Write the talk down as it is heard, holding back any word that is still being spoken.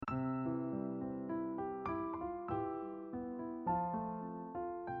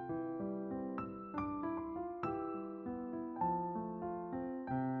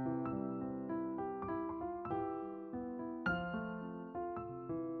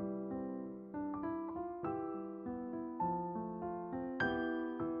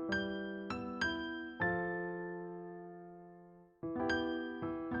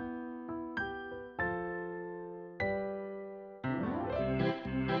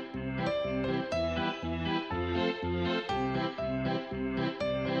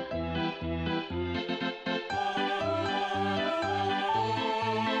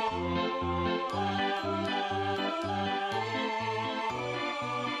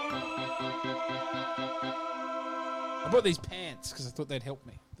bought these pants because I thought they'd help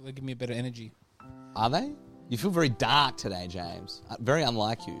me. They'd give me a better energy. Are they? You feel very dark today, James. Very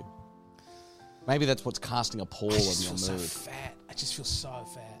unlike you. Maybe that's what's casting a pall of your mood. I just feel so fat. I just feel so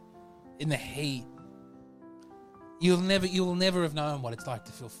fat. In the heat. You'll never have known what it's like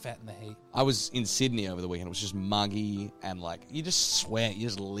to feel fat in the heat. I was in Sydney over the weekend. It was just muggy and like you just sweat, you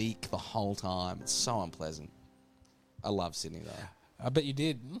just leak the whole time. It's so unpleasant. I love Sydney though. I bet you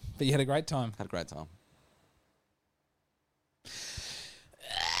did. But you had a great time. Had a great time.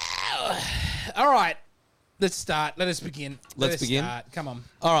 All right. Let's start. Let us begin. Let's begin. Start. Come on.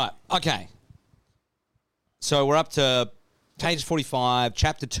 All right. Okay. So we're up to page 45,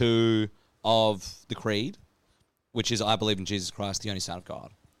 chapter 2 of the Creed, which is I believe in Jesus Christ, the only Son of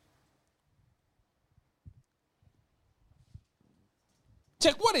God.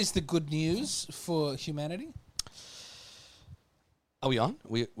 Jack, what is the good news for humanity? Are we on?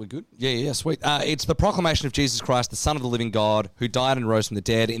 We're good? Yeah, sweet. It's the proclamation of Jesus Christ, the Son of the living God, who died and rose from the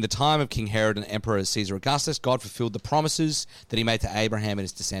dead. In the time of King Herod and Emperor Caesar Augustus, God fulfilled the promises that he made to Abraham and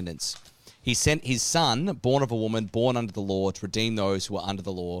his descendants. He sent his Son, born of a woman, born under the law, to redeem those who were under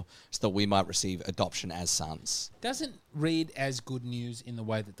the law, so that we might receive adoption as sons. Doesn't read as good news in the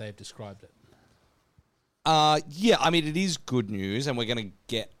way that they've described it. Yeah, I mean, it is good news, and we're going to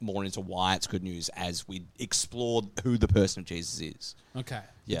get more into why it's good news as we explore who the person of Jesus is. Okay.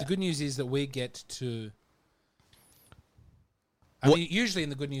 Yeah. But the good news is that we get to... usually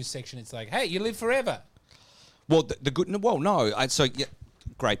in the good news section, it's like, hey, you live forever. Well, the good... Well, no.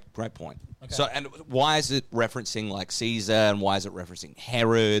 Great point. Okay. So, and why is it referencing like Caesar, and why is it referencing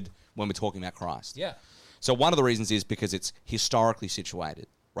Herod when we're talking about Christ? Yeah. So one of the reasons is because it's historically situated,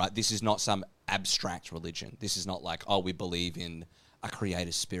 right? This is not some abstract religion. This is not like, oh, we believe in a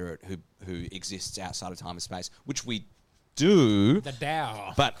creator spirit who exists outside of time and space, which we do. The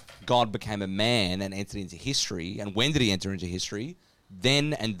Tao. But God became a man and entered into history. And when did he enter into history?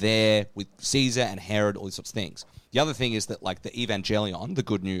 Then and there with Caesar and Herod, all these sorts of things. The other thing is that like the Evangelion, the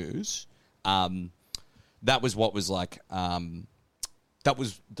good news, that was what was like, that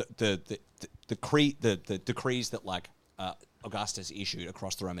was the decrees that like Augustus issued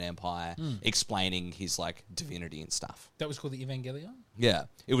across the Roman Empire, explaining his like divinity and stuff. That was called the Evangelion? Yeah,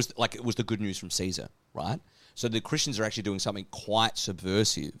 it was the good news from Caesar, right? So the Christians are actually doing something quite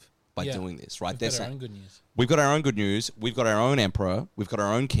subversive by doing this, right? We've got our own good news. We've got our own good news. We've got our own emperor. We've got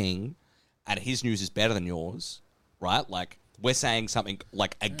our own king, and his news is better than yours, right? Like we're saying something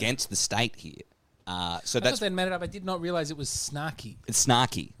like against the state here. So I that's thought they'd made it up. I did not realize it was snarky. It's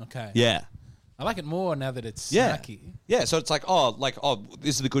snarky. Okay. Yeah. I like it more now that it's Yeah. snarky. Yeah, so it's like,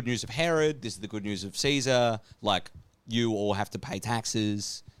 this is the good news of Herod, this is the good news of Caesar, like, you all have to pay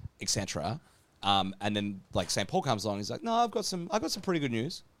taxes, etc. And then, like, St. Paul comes along and he's like, no, I've got some pretty good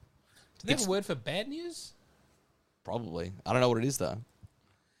news. Do they have a word for bad news? Probably. I don't know what it is, though.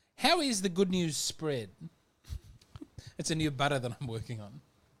 How is the good news spread? It's a new butter that I'm working on.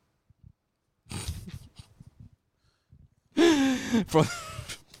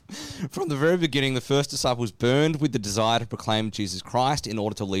 From the very beginning, the first disciples burned with the desire to proclaim Jesus Christ in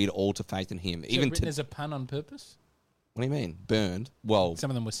order to lead all to faith in him. Is it written as a pun on purpose? What do you mean? Burned? Well, some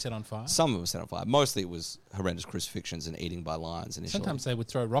of them were set on fire. Some of them were set on fire. Mostly it was horrendous crucifixions and eating by lions initially. Sometimes they would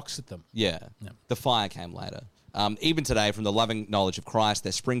throw rocks at them. Yeah. The fire came later. Even today, from the loving knowledge of Christ,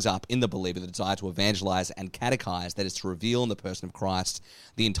 there springs up in the believer the desire to evangelize and catechize, that is to reveal in the person of Christ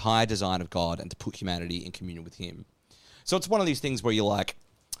the entire design of God and to put humanity in communion with him. So it's one of these things where you're like,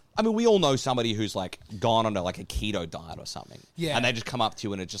 I mean, we all know somebody who's like gone on like a keto diet or something. Yeah. And they just come up to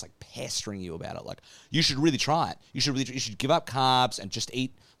you and are just like pestering you about it. Like, you should really try it. You should give up carbs and just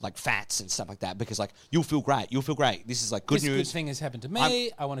eat like fats and stuff like that because like you'll feel great. You'll feel great. This is like good news. This good thing has happened to me.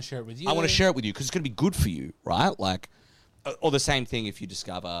 I want to share it with you. I want to share it with you because it's going to be good for you, right? Like, or the same thing if you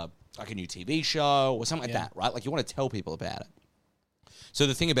discover like a new TV show or something like that, right? Like you want to tell people about it. So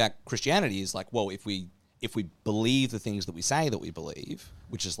the thing about Christianity is like, well, if we believe the things that we say that we believe,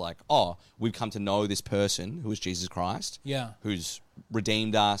 which is like, oh, we've come to know this person who is Jesus Christ, who's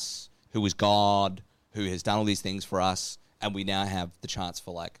redeemed us, who is God, who has done all these things for us, and we now have the chance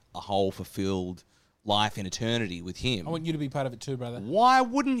for like a whole fulfilled life in eternity with him. I want you to be part of it too, brother. Why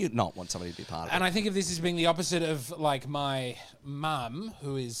wouldn't you not want somebody to be part of it? And I think of this as being the opposite of like my mum,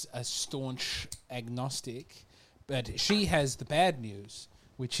 who is a staunch agnostic, but she has the bad news,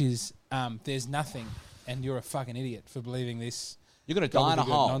 which is there's nothing. And you're a fucking idiot for believing this. You're going to die in a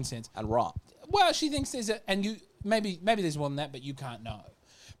hole nonsense. And rot. Well, she thinks there's and you maybe there's more than that, but you can't know.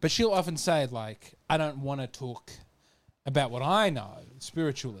 But she'll often say like, I don't want to talk about what I know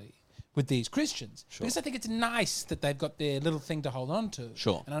spiritually with these Christians because I think it's nice that they've got their little thing to hold on to.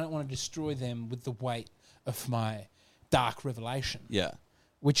 Sure. And I don't want to destroy them with the weight of my dark revelation. Yeah.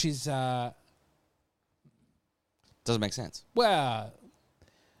 Which is, Doesn't make sense. well,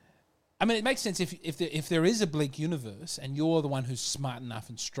 I mean, it makes sense if there is a bleak universe and you're the one who's smart enough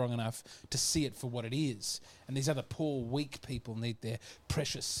and strong enough to see it for what it is, and these other poor, weak people need their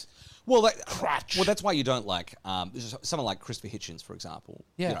precious crutch. Well, that's why you don't like someone like Christopher Hitchens, for example.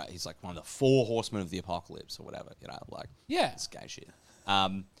 Yeah. You know, he's like one of the 4 horsemen of the apocalypse or whatever. You know, like it's gay shit.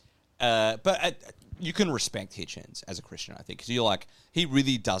 But you can respect Hitchens as a Christian, I think, because you're like, he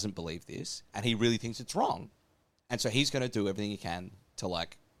really doesn't believe this, and he really thinks it's wrong, and so he's going to do everything he can to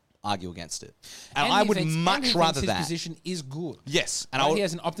like argue against it. And I would much rather that. His position is good. Yes, and he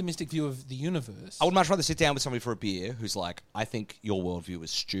has an optimistic view of the universe. I would much rather sit down with somebody for a beer who's like, I think your worldview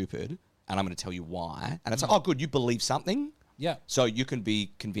is stupid, and I'm going to tell you why. And it's like, oh, good, you believe something, Yeah, so you can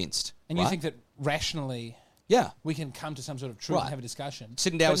be convinced, and right? you think that rationally, yeah, we can come to some sort of truth and have a discussion.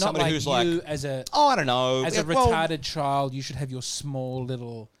 Sitting down But with not somebody who's like, you as a oh, I don't know, as a retarded child, you should have your small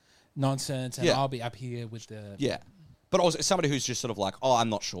little nonsense, and I'll be up here with the But also somebody who's just sort of like, oh, I'm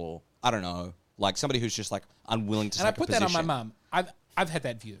not sure, I don't know, like somebody who's just like unwilling to. And I take put a that on position. my mum. I've had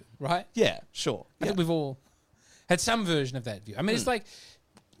that view, right? Yeah, sure. I think we've all had some version of that view. I mean, it's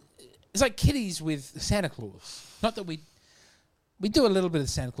like kiddies with Santa Claus. Not that we do a little bit of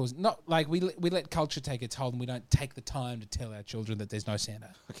Santa Claus. Not like we let culture take its hold, and we don't take the time to tell our children that there's no Santa.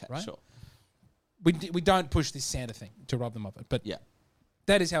 Okay, right? sure. We don't push this Santa thing to rob them of it. But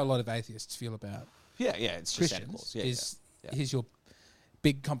that is how a lot of atheists feel about it's just Santa Claus. Here's your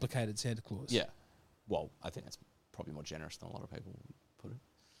big, complicated Santa Claus. Yeah. Well, I think that's probably more generous than a lot of people would put it.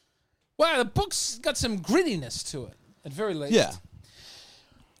 Well, the book's got some grittiness to it, at very least. Yeah.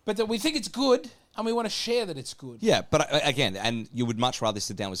 But that we think it's good, and we want to share that it's good. Yeah, but again, and you would much rather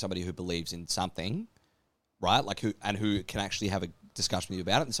sit down with somebody who believes in something, right? Like who can actually have a discussion with you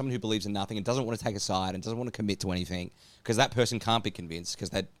about it, and someone who believes in nothing and doesn't want to take a side and doesn't want to commit to anything, because that person can't be convinced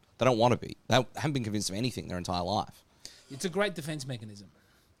because they don't want to be. They haven't been convinced of anything their entire life. It's a great defense mechanism.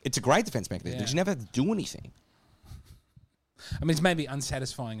 It's a great defense mechanism because you never have to do anything. I mean, it's maybe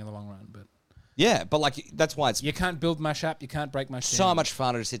unsatisfying in the long run, but... Yeah, but like that's why it's... You can't build much up, you can't break much so down. much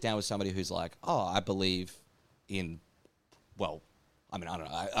funner to sit down with somebody who's like, oh, I believe in... Well, I mean, I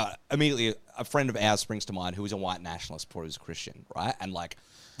don't know. Immediately, a friend of ours springs to mind who was a white nationalist before he was a Christian, right? And like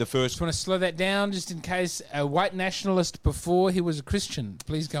the first... Just want to slow that down just in case a white nationalist before he was a Christian.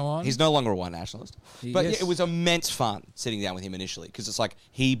 Please go on. He's no longer a white nationalist. But Yes. yeah, it was immense fun sitting down with him initially because it's like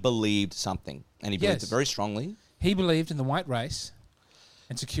he believed something and he believed it very strongly. He believed in the white race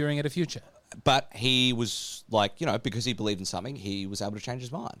and securing it a future. But he was like, you know, because he believed in something, he was able to change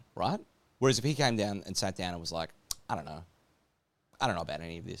his mind, right? Whereas if he came down and sat down and was like, I don't know about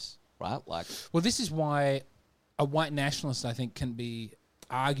any of this, right? Like, well, this is why a white nationalist, I think, can be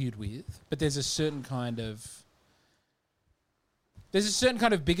argued with, but there's a certain kind of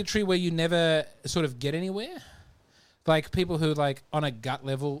bigotry where you never sort of get anywhere. Like people who like on a gut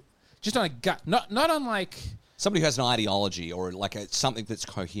level, just on a gut, not on like somebody who has an ideology or like something that's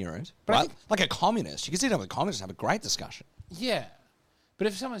coherent, but right? Like a communist. You can sit down with a communist and have a great discussion. Yeah. But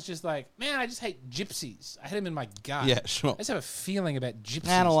if someone's just like, man, I just hate gypsies. I hate them in my gut. Yeah, sure. I just have a feeling about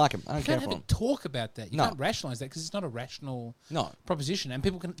gypsies. I don't like them. I don't you care can't for have them. a talk about that. You can't rationalise that because it's not a rational proposition. And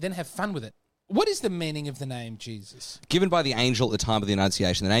people can then have fun with it. What is the meaning of the name Jesus? Given by the angel at the time of the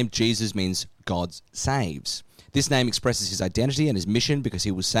Annunciation, the name Jesus means God saves. This name expresses his identity and his mission because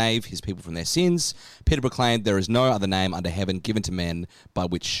he will save his people from their sins. Peter proclaimed, there is no other name under heaven given to men by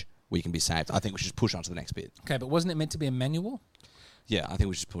which we can be saved. I think we should just push on to the next bit. Okay, but wasn't it meant to be a manual? Yeah, I think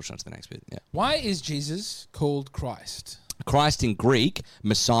we should push on to the next bit. Yeah. Why is Jesus called Christ? Christ in Greek,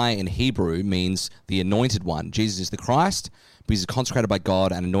 Messiah in Hebrew, means the anointed one. Jesus is the Christ, but he's consecrated by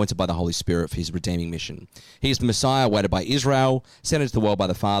God and anointed by the Holy Spirit for his redeeming mission. He is the Messiah awaited by Israel, sent into the world by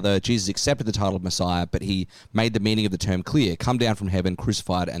the Father. Jesus accepted the title of Messiah, but he made the meaning of the term clear. Come down from heaven,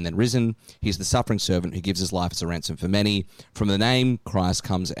 crucified and then risen. He is the suffering servant who gives his life as a ransom for many. From the name Christ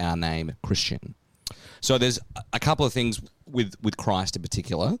comes our name, Christian. So there's a couple of things with Christ in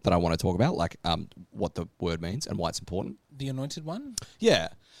particular that I want to talk about, like what the word means and why it's important. The anointed one? Yeah.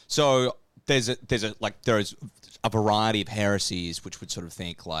 So there is a variety of heresies which would sort of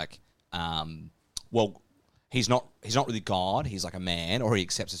think like, well, he's not really God. He's like a man, or he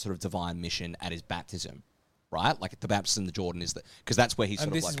accepts a sort of divine mission at his baptism, right? Like the baptism in the Jordan is because that's where he's sort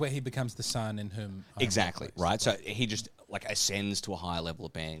of like, this is where he becomes the son in whom exactly, right? So he just like ascends to a higher level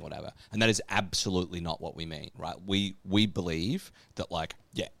of being, whatever. And that is absolutely not what we mean, right? We believe that like,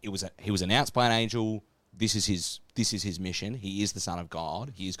 yeah, he was announced by an angel. This is his mission. He is the Son of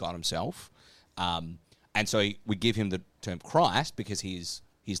God. He is God himself. And so we give him the term Christ because he's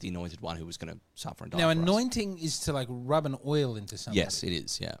he's the anointed one who was going to suffer and die. Now, for us. anointing is to like rub an oil into something. Yes, it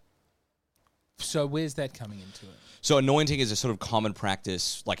is. Yeah. So where's that coming into it? So anointing is a sort of common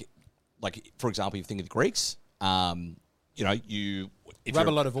practice, like for example, you think of the Greeks. You Rub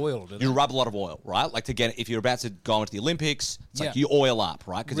a lot of oil. You rub a lot of oil, right? Like if you're about to go into the Olympics, it's like Yeah. you oil up,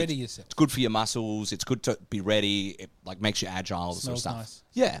 right? Because Ready yourself. It's good for your muscles. It's good to be ready. It like makes you agile. Sort of Smells stuff. nice.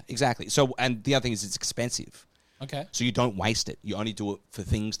 Yeah, exactly. So, and the other thing is it's expensive. Okay. So you don't waste it. You only do it for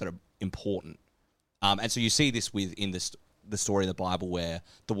things that are important. And so you see this in the story of the Bible where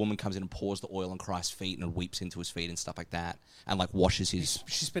the woman comes in and pours the oil on Christ's feet and weeps into his feet and stuff like that, and like washes his.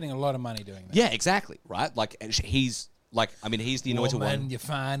 She's spending a lot of money doing that. Yeah, exactly. Right. Like and he's the anointed Woman, one. your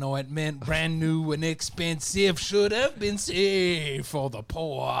fine ointment, brand new and expensive, should have been saved for the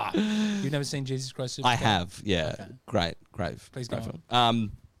poor. You've never seen Jesus Christ Superstar? I have. Yeah. Okay. Great. Please go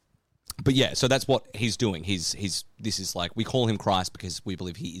film. But yeah, so that's what he's doing. This is like we call him Christ because we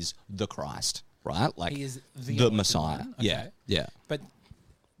believe he is the Christ, right? Like He is the the anointed Messiah. one? Yeah, Okay. yeah. But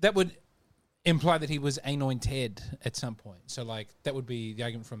that would imply that he was anointed at some point. So, like, that would be the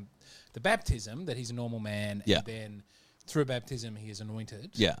argument from the baptism, that he's a normal man, Yeah. and then through baptism he is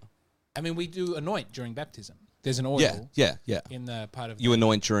anointed. Yeah. I mean, we do anoint during baptism. There's an oil Yeah. in the part of You the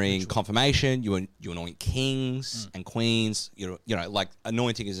anoint during ritual. confirmation. You anoint kings and queens. You know, like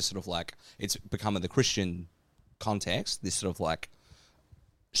anointing is a sort of like it's become in the Christian context this sort of like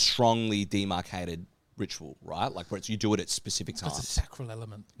strongly demarcated ritual, right? Like where you do it at specific It's got a times. sacral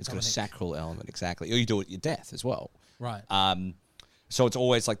element. It's got a Dominic. sacral element, exactly. Or you do it at your death as well. Right. So it's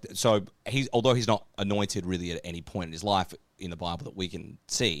always like although he's not anointed really at any point in his life in the Bible that we can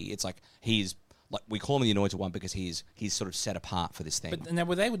see, it's like he's like we call him the anointed one because he's sort of set apart for this thing. But now,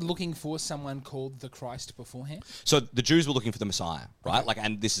 were they looking for someone called the Christ beforehand? So the Jews were looking for the Messiah, right? Okay. Like,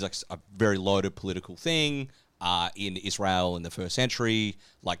 and this is like a very loaded political thing in Israel in the first century.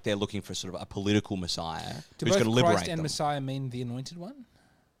 Like they're looking for sort of a political Messiah Do who's both going to liberate Christ and them. Messiah mean the anointed one?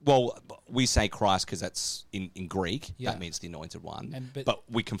 Well, we say Christ because that's in Greek. Yeah. That means the anointed one. But but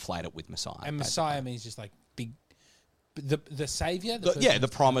we conflate it with Messiah. And basically. Messiah means just like big, the Savior. The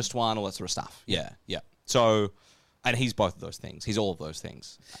promised one, all that sort of stuff. Yeah. So, and he's both of those things. He's all of those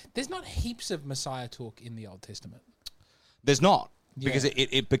things. There's not heaps of Messiah talk in the Old Testament. There's not because Yeah.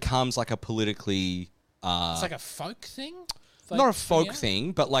 it becomes like a politically It's like a folk thing. Like, not a folk yeah.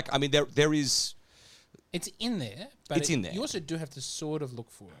 thing, but like I mean there is. It's in there, but It's in there. You also do have to sort of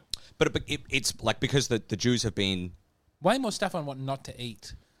look for it. But it's like because the Jews have been Way more stuff on what not to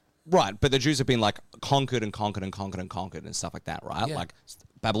eat. right, but the Jews have been like conquered and stuff like that, right? Yeah. Like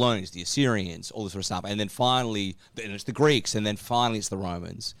Babylonians, the Assyrians, all this sort of stuff, and then finally, then it's the Greeks, and then finally it's the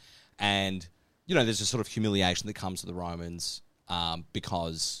Romans, and you know, there's a sort of humiliation that comes to the Romans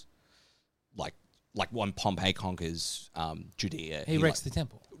because, like when Pompey conquers Judea, He wrecks the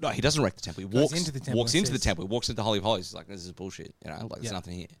temple. No, he doesn't wreck the temple. He Goes walks into the temple Walks and into the says- temple. He walks into the Holy of Holies. He's like, "This is bullshit." You know, like there's Yeah.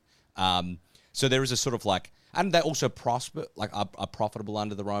 nothing here. So there is a sort of like, and they also prosper, like are profitable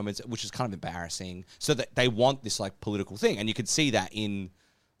under the Romans, which is kind of embarrassing. So that they want this like political thing, and you can see that in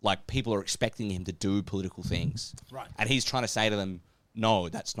like people are expecting him to do political things, Right. And he's trying to say to them, "No,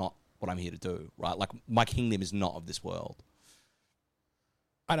 that's not what I'm here to do." Right? Like my kingdom is not of this world.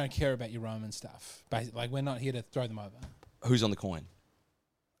 I don't care about your Roman stuff. Like, we're not here to throw them over. Who's on the coin?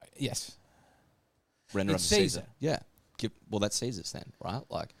 Yes. Render It's unto Caesar. Caesar. Yeah. Well, that's Caesar's then, right?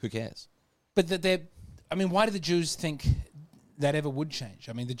 Like, who cares? But I mean, why do the Jews think that ever would change?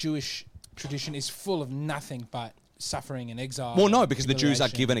 I mean, the Jewish tradition is full of nothing but suffering and exile. Well, no, because the Jews are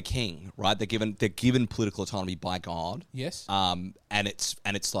humiliation. given a king, right? They're given political autonomy by God. Yes. And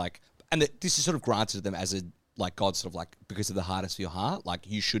it's like, this is sort of granted to them as a like God sort of like because of the hardness of your heart, like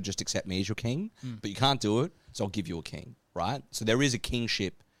you should just accept me as your king, but you can't do it, so I'll give you a king, right? So there is a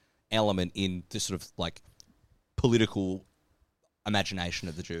kingship element in this sort of like political imagination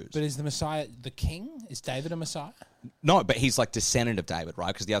of the Jews. But is the Messiah the king? Is David a Messiah? No, but he's like descendant of David, right?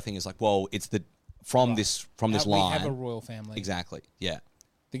 Because the other thing is like, well, it's from this line. We have a royal family. Exactly. Yeah.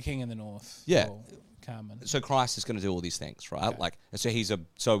 The king in the north. Yeah. will come and So Christ is going to do all these things, right? Okay. Like,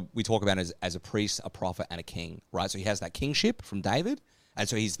 so we talk about him as a priest, a prophet, and a king, right? So he has that kingship from David, and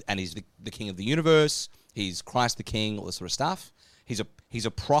so he's the king of the universe. He's Christ the King, all this sort of stuff. He's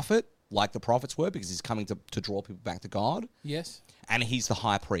a prophet, like the prophets were, because he's coming to draw people back to God. Yes. And he's the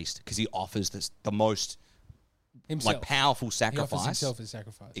high priest because he offers the most Himself. like powerful He sacrifice. offers himself as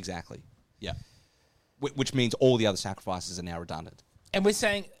sacrifice. Exactly. Yeah. Which means all the other sacrifices are now redundant. And we're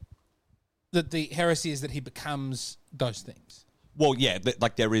saying that the heresy is that he becomes those things. Well, yeah,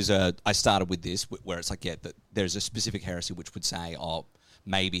 like there is I started with this where it's like, yeah, there's a specific heresy which would say, oh,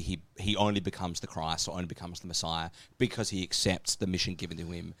 maybe he only becomes the Christ or only becomes the Messiah because he accepts the mission given to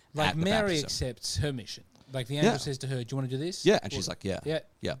him. Like at the Mary baptism. accepts her mission. Like the angel says to her, "Do you want to do this?" Yeah, and she's like, "Yeah,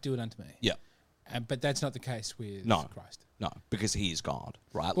 yeah, do it unto me." yeah." But that's not the case with Christ. No, because he is God,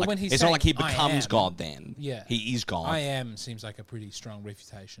 right? Well, when he's it's not saying, like he "I becomes am," God then. Yeah. He is God. I am seems like a pretty strong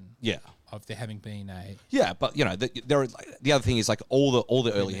refutation. Yeah. Of there having been a Yeah, but you know, the other thing is like all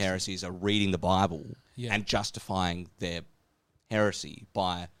the early heresies are reading the Bible and justifying their heresy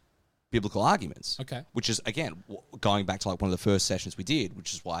by biblical arguments. Okay. Which is again going back to like one of the first sessions we did,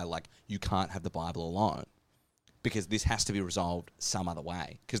 which is why like you can't have the Bible alone because this has to be resolved some other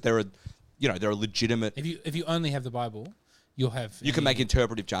way because there are legitimate. If you only have the Bible, you'll have you can make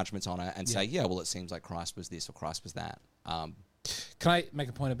interpretive judgments on it and say, well, it seems like Christ was this or Christ was that. Can I make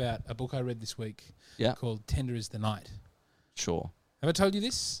a point about a book I read this week? Yeah. Called "Tender Is the Night." Sure. Have I told you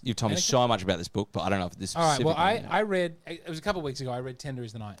this? You've told me so much about this book, but I don't know if this. All right. Well, I read. It was a couple of weeks ago. I read "Tender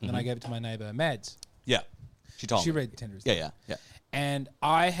Is the Night," and then I gave it to my neighbour Mads. Yeah. She read "Tender Is the Night." Yeah. And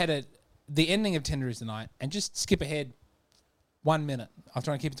I had the ending of "Tender Is the Night," and just skip ahead 1 minute. I'll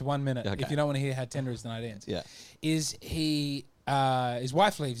try and keep it to 1 minute. Okay. If you don't want to hear how tender is the night ends. Yeah. Is he his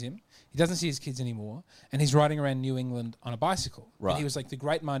wife leaves him. He doesn't see his kids anymore, and he's riding around New England on a bicycle. Right. And he was like the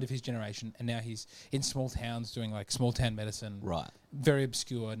great mind of his generation, and now he's in small towns doing like small town medicine. Right. Very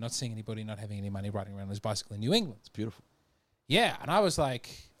obscure, not seeing anybody, not having any money, riding around on his bicycle in New England. It's beautiful. Yeah, and I was like,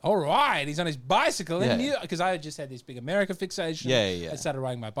 all right, he's on his bicycle in New, because I had just had this big America fixation. Yeah. I started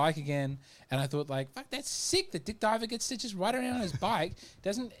riding my bike again, and I thought like, fuck, that's sick that Dick Diver gets to just ride around on his bike.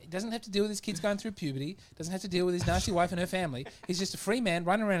 Doesn't have to deal with his kids going through puberty. Doesn't have to deal with his nasty wife and her family. He's just a free man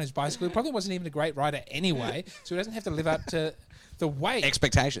riding around his bicycle. He probably wasn't even a great rider anyway, so he doesn't have to live up to the weight.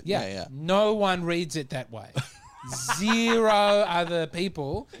 Expectation. Yeah. No one reads it that way. Zero other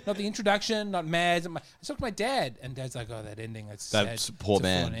people. Not the introduction, not Mads. I talked to my dad, and Dad's like, "Oh, that ending. That's sad. Poor it's a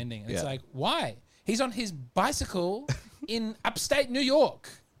man. full-on ending." And it's like, why? He's on his bicycle in upstate New York.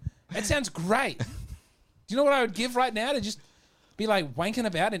 That sounds great. Do you know what I would give right now to just be like wanking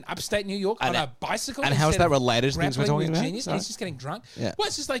about in upstate New York on a bicycle? And how is that related to things we're talking about? Genius? He's just getting drunk. Yeah. Well,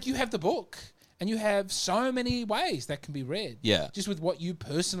 it's just like you have the book. And you have so many ways that can be read. Yeah. Just with what you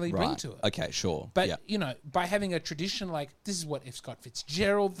personally bring to it. Okay, sure. But, by having a tradition like, this is what F. Scott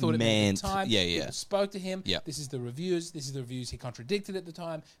Fitzgerald thought at the time. Yeah. People spoke to him. Yeah. This is the reviews. This is the reviews he contradicted at the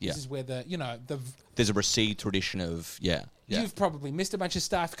time. Yeah. This is where there's a received tradition of, You've probably missed a bunch of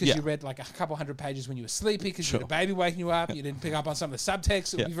stuff because you read like a couple hundred pages when you were sleepy because you had a baby waking you up. You didn't pick up on some of the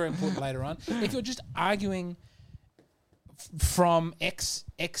subtext. It would be very important later on. If you're just arguing from X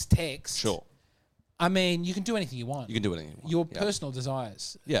text. Sure. I mean, you can do anything you want. You can do anything you want. Your personal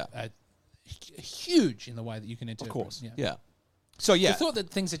desires are huge in the way that you can interpret. Of course. Yeah. Yeah. So, The thought that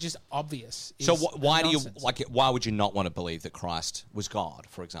things are just obvious is so why nonsense. why would you not want to believe that Christ was God,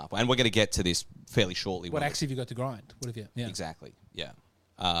 for example? And we're going to get to this fairly shortly. What axe have you got to grind? What have you? Yeah. Exactly. Yeah.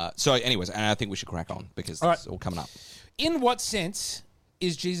 So anyways, and I think we should crack on because it's all coming up. In what sense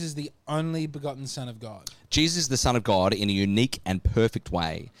is Jesus the only begotten Son of God? Jesus is the Son of God in a unique and perfect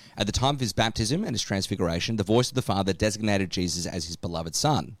way. At the time of his baptism and his transfiguration, the voice of the Father designated Jesus as his beloved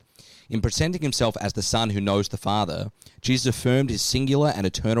Son. In presenting himself as the Son who knows the Father, Jesus affirmed his singular and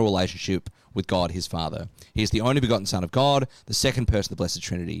eternal relationship with God, his Father. He is the only begotten Son of God, the second person of the Blessed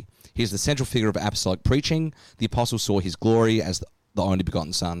Trinity. He is the central figure of apostolic preaching. The apostles saw his glory as the only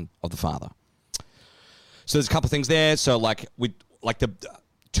begotten Son of the Father. So there's a couple of things there. So the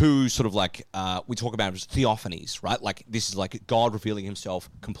two sort of we talk about as theophanies, right? Like this is like God revealing himself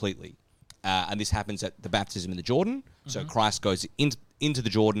completely. And this happens at the baptism in the Jordan. Mm-hmm. So Christ goes into the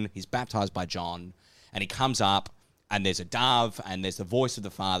Jordan, he's baptized by John, and he comes up, and there's a dove, and there's the voice of the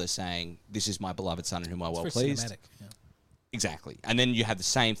Father saying, "This is my beloved Son in whom I'm well pleased." Cinematic. Yeah. Exactly. And then you have the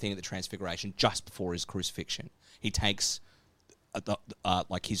same thing at the Transfiguration just before his crucifixion. He takes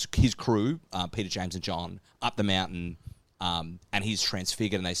his crew, Peter, James, and John, up the mountain. And he's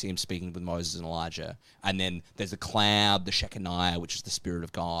transfigured, and they see him speaking with Moses and Elijah. And then there's the cloud, the Shekinah, which is the Spirit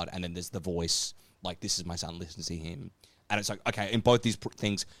of God. And then there's the voice, like, "This is my Son, listen to him." And it's like, okay, in both these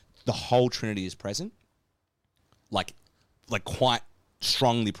things, the whole Trinity is present, like quite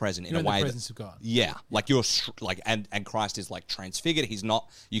strongly present in a way. The presence of God. Yeah, like and Christ is like transfigured. He's not.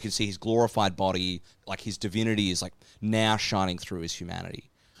 You can see his glorified body, like his divinity is like now shining through his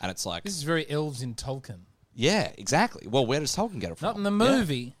humanity. And it's like This is very elves in Tolkien. Yeah, exactly. Well, where does Tolkien get it from? Not in the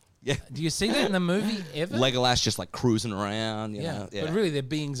movie. Yeah. Do you see that in the movie ever? Legolas just like cruising around, you know? Yeah. But really they're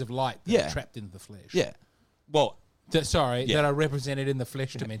beings of light that are trapped into the flesh. Yeah. Well, that are represented in the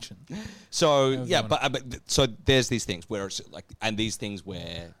flesh dimension. So, but so there's these things where it's like, and these things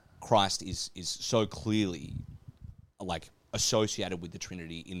where Christ is so clearly like associated with the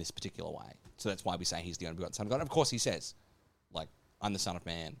Trinity in this particular way. So that's why we say he's the only begotten Son of God. And of course, he says, like, I'm the Son of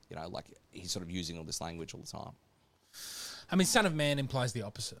Man. You know, like he's sort of using all this language all the time. I mean, Son of Man implies the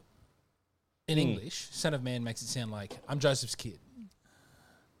opposite. In English, Son of Man makes it sound like I'm Joseph's kid.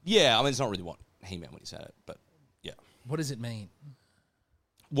 Yeah, I mean, it's not really what he meant when he said it, but yeah. What does it mean?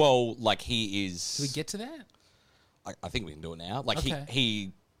 Well, like he is. Do we get to that? I think we can do it now. Like Okay.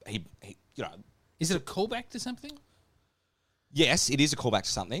 he, you know. Is it a callback to something? Yes, it is a callback to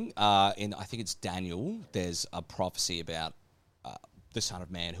something. In I think it's Daniel. There's a prophecy about the Son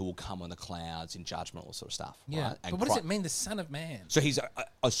of Man who will come on the clouds in judgment, all sort of stuff. Yeah. Right? And But what does it mean, the Son of Man? So he's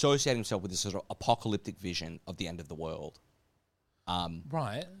associating himself with this sort of apocalyptic vision of the end of the world.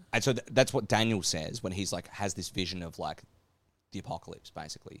 Right. And so that's what Daniel says when he's like has this vision of like the apocalypse,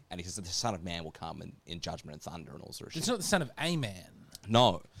 basically. And he says that the Son of Man will come in judgment and thunder and all sort of shit. It's not the Son of a Man.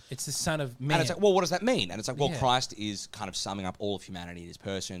 No. It's the Son of Man. And it's like, well, what does that mean? And it's like, well, Yeah. Christ is kind of summing up all of humanity in his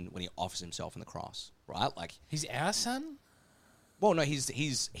person when he offers himself on the cross, right? Like, He's our son? well, no, he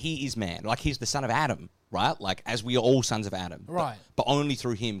is man. Like, he's the son of Adam, right? Like, as we are all sons of Adam. Right. But only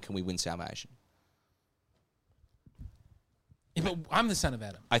through him can we win salvation. Yeah, but I'm the son of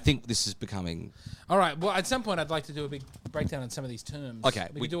Adam. I think this is becoming... All right. Well, at some point, I'd like to do a big breakdown on some of these terms. Okay.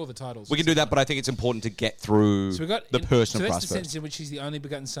 We can do all the titles. We can do that, but I think it's important to get through So we got the person so of that's Christ the sense first. in which he's the only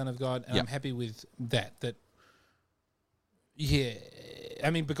begotten Son of God, and Yep. I'm happy with that. That, yeah, I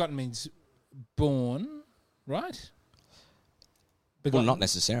mean, begotten means born, right? Well, Begotten, not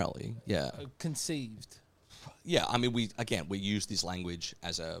necessarily. Yeah. conceived. Yeah, I mean, we use this language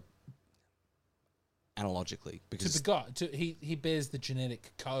as a... analogically, To because begot, he bears the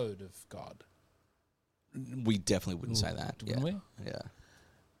genetic code of God. we definitely wouldn't say that. Yeah. Wouldn't Yeah.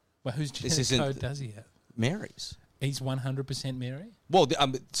 Well, whose This genetic isn't code does he have? Mary's. He's 100% Mary. Well,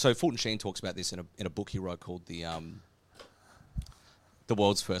 so Fulton Sheen talks about this in a book he wrote called the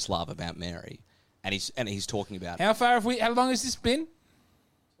World's First Love about Mary, and he's talking about How long has this been?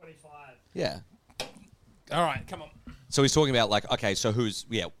 25. yeah. All right, come on. So he's talking about like, okay, so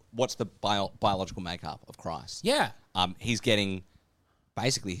what's the biological makeup of Christ? Yeah. He's getting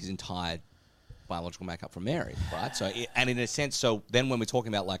basically his entire biological makeup from Mary, right? So and in a sense, so then when we're talking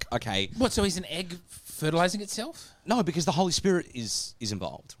about like, okay, What? So he's an egg fertilizing itself? no, because the Holy Spirit is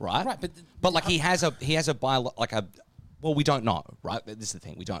involved, right? Right, but like he has a well, we don't know, right? This is the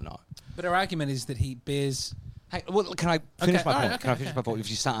thing, we don't know. But our argument is that he bears. Hey, well, can I finish my all right, point? okay, Can I finish my point? okay. If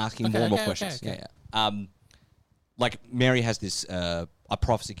you start asking Okay, more and more okay, questions, okay. yeah. Like Mary has this a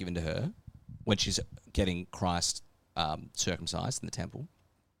prophecy given to her when she's getting Christ circumcised in the temple,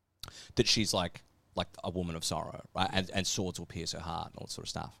 that she's like a woman of sorrow, right? And swords will pierce her heart and all that sort of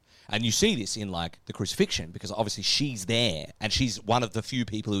stuff. And you see this in like the crucifixion because obviously she's there and she's one of the few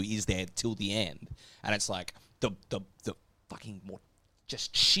people who is there till the end. And it's like the fucking more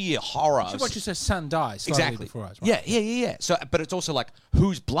just sheer horror. She watches her son die slightly Exactly. before us. Right? Yeah. So, but it's also like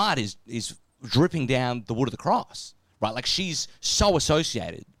whose blood is dripping down the wood of the cross, right? Like she's so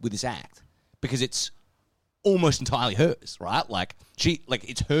associated with this act because it's almost entirely hers, right? Like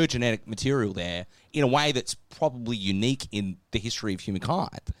it's her genetic material there in a way that's probably unique in the history of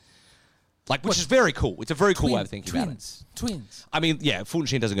humankind. Like, which is very cool. It's a very cool way of thinking about it. Twins. I mean, yeah, Fulton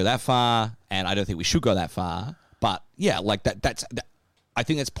Sheen doesn't go that far, and I don't think we should go that far. But yeah, like that's I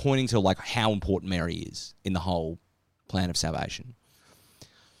think that's pointing to like how important Mary is in the whole plan of salvation.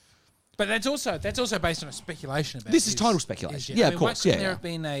 But that's also based on a speculation about This is his- total speculation. his- Yeah, I of mean, course, why couldn't yeah,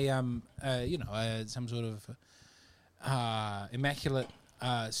 there have been some sort of immaculate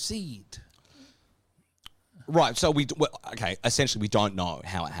seed? Right. So essentially we don't know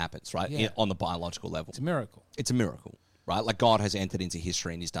how it happens, right? Yeah. On the biological level. It's a miracle. It's a miracle, right? Like God has entered into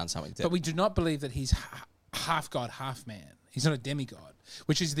history and he's done something. But we do not believe that he's half God, half man. He's not a demigod,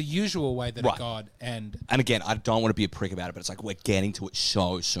 which is the usual way that Right. a god and again, I don't want to be a prick about it, but it's like we're getting to it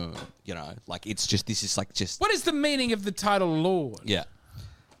so soon, you know? Like it's just, this is like just... What is the meaning of the title Lord? Yeah.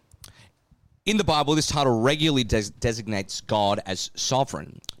 In the Bible, this title regularly designates God as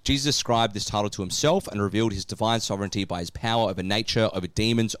sovereign. Jesus ascribed this title to himself and revealed his divine sovereignty by his power over nature, over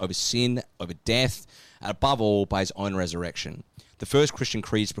demons, over sin, over death, and above all, by his own resurrection. The first Christian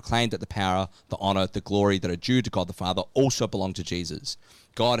creeds proclaimed that the power, the honor, the glory that are due to God the Father also belong to Jesus.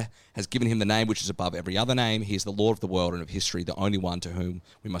 God has given him the name which is above every other name. He is the Lord of the world and of history, the only one to whom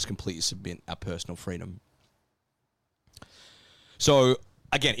we must completely submit our personal freedom. So...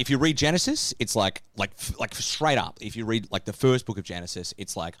 again, if you read Genesis, it's like straight up. If you read like the first book of Genesis,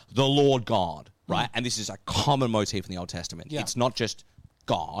 it's like the Lord God, right? And this is a common motif in the Old Testament. Yeah. It's not just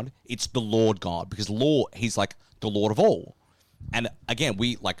God; it's the Lord God, because he's like the Lord of all. And again,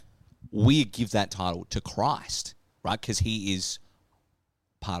 we give that title to Christ, right? Because he is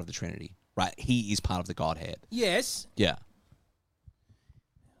part of the Trinity, right? He is part of the Godhead. Yes. Yeah.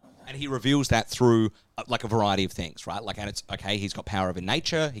 And he reveals that through like a variety of things, right? Like, and it's okay. He's got power over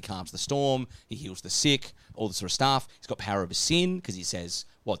nature. He calms the storm. He heals the sick. All this sort of stuff. He's got power over sin because he says,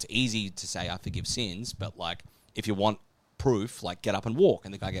 well, it's easy to say I forgive sins, but like if you want proof, like get up and walk,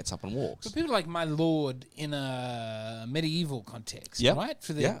 and the guy gets up and walks. But people like my lord in a medieval context, right?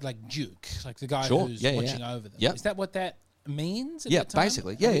 For the like duke, like the guy who's watching over them. Is that what that means? At that time?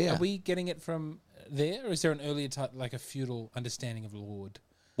 Basically. Yeah. Are we getting it from there, or is there an earlier type, like a feudal understanding of lord?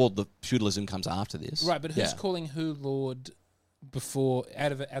 Well, the feudalism comes after this, right? But who's calling who lord before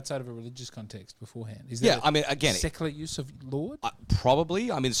outside of a religious context beforehand? Is there I mean, again, secular use of lord?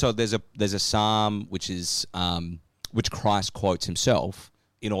 Probably. I mean, so there's a psalm which is which Christ quotes himself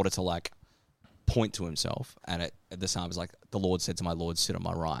in order to like point to himself, and the psalm is like, "The Lord said to my Lord, sit on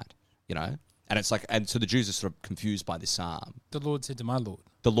my right," you know, and it's like, and so the Jews are sort of confused by this psalm. The Lord said to my Lord.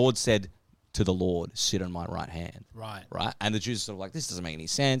 The Lord said to the Lord, sit on my right hand. Right. Right? And the Jews are sort of like, this doesn't make any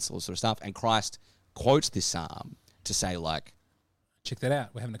sense, all this sort of stuff. And Christ quotes this psalm to say, like, check that out.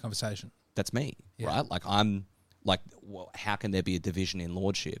 We're having a conversation. That's me, right? Like, I'm like, well, how can there be a division in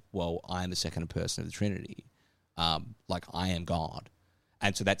lordship? Well, I am the second person of the Trinity. Like, I am God.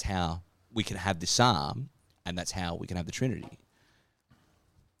 And so that's how we can have this psalm, and that's how we can have the Trinity.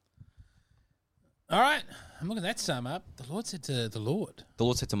 All right. I'm looking at that sum up. The Lord said to the Lord. The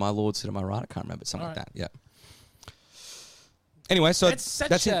Lord said to my Lord, sit on my right. I can't remember. Something like that. Yeah. Anyway, so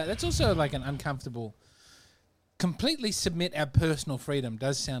that's also like an uncomfortable. Completely submit our personal freedom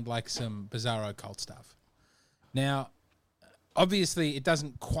does sound like some bizarro cult stuff. Now, obviously, it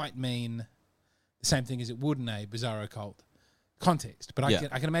doesn't quite mean the same thing as it would in a bizarro cult context. But I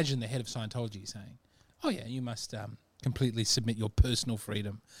can imagine the head of Scientology saying, "Oh yeah, you must completely submit your personal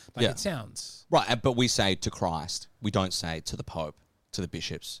freedom." Like it sounds right. But we say to Christ. We don't say to the Pope, to the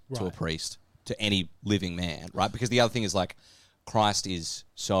bishops, to a priest, to any living man, right? Because the other thing is like Christ is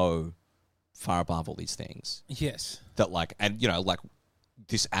so far above all these things. Yes. That like, and you know, like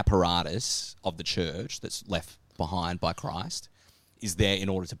this apparatus of the church that's left behind by Christ is there in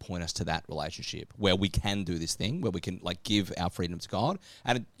order to point us to that relationship where we can do this thing, where we can like give our freedom to God.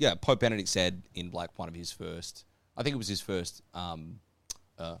 And Pope Benedict said in like one of his first, I think it was his first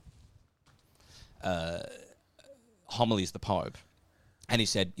homily as the Pope. And he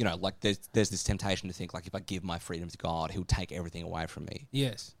said, you know, like there's this temptation to think like if I give my freedom to God, he'll take everything away from me.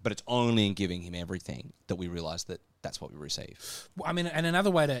 Yes. But it's only in giving him everything that we realize that that's what we receive. Well, I mean, and another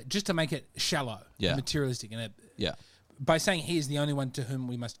way to make it shallow, materialistic, and by saying he is the only one to whom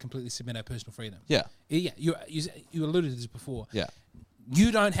we must completely submit our personal freedom. Yeah. Yeah. You alluded to this before. Yeah.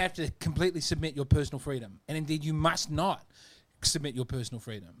 You don't have to completely submit your personal freedom, and indeed you must not submit your personal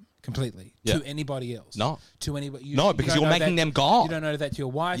freedom completely to anybody else. No. To anybody. Because you're making them God. You don't know that to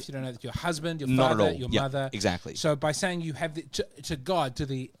your wife. You don't know that to your husband, your father, your mother. Exactly. So by saying you have to God, to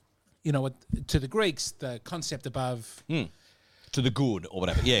the, you know what, to the Greeks, the concept above. To the good or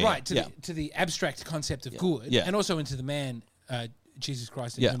whatever. Right. To the abstract concept of good. And also into the man, Jesus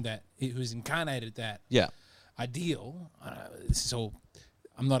Christ, in who who's incarnated that ideal. This is all.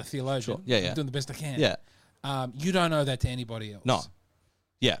 I'm not a theologian. Sure. I'm doing the best I can. Yeah. You don't know that to anybody else. No.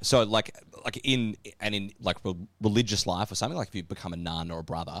 Yeah. So like in like religious life or something, like if you become a nun or a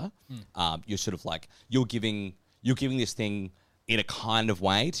brother, you're sort of like you're giving this thing in a kind of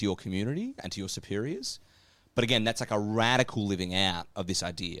way to your community and to your superiors. But again, that's like a radical living out of this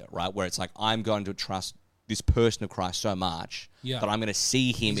idea, right? Where it's like I'm going to trust this person of Christ so much that I'm going to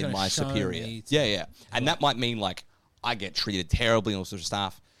see him in my superior. And that might mean like I get treated terribly and all sorts of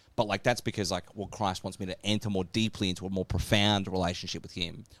stuff. But like that's because like Christ wants me to enter more deeply into a more profound relationship with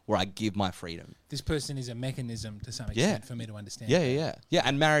him where I give my freedom. This person is a mechanism to some extent for me to understand. Yeah.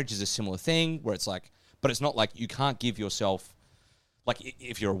 And marriage is a similar thing where it's like, but it's not like you can't give yourself, like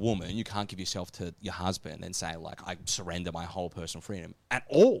if you're a woman, you can't give yourself to your husband and say like, I surrender my whole personal freedom at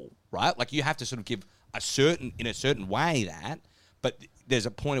all, right? Like you have to sort of give in a certain way that, but there's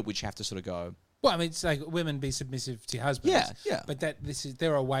a point at which you have to sort of go, well, I mean, it's like women be submissive to your husbands. Yeah. But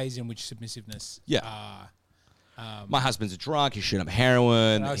there are ways in which submissiveness. My husband's a drunk. He's shooting up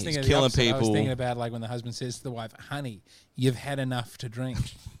heroin. He's killing people. I was thinking about like when the husband says to the wife, "Honey, you've had enough to drink."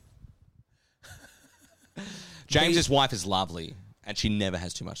 James's wife is lovely, and she never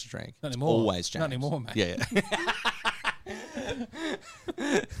has too much to drink. Not anymore. Always James. Not anymore, mate.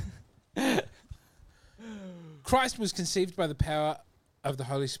 Yeah. Christ was conceived by the power of the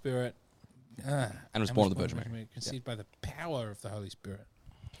Holy Spirit. And was born of the Virgin Mary. Conceived by the power of the Holy Spirit.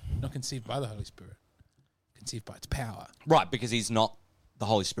 Not conceived by the Holy Spirit. Conceived by its power. Right, because the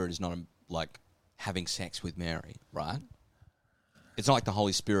Holy Spirit is not like having sex with Mary, right? It's not like the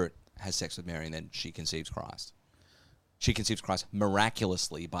Holy Spirit has sex with Mary and then she conceives Christ. She conceives Christ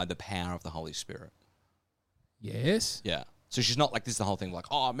miraculously by the power of the Holy Spirit. Yes. Yeah. So she's not like, this is the whole thing, like,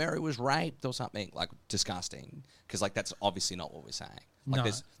 oh, Mary was raped or something, like, disgusting. Because, like, that's obviously not what we're saying. Like,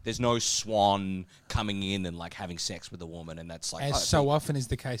 No. there's no swan coming in and, like, having sex with a woman, and that's like... As so often is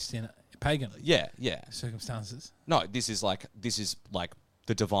the case in pagan yeah. circumstances. No, this is like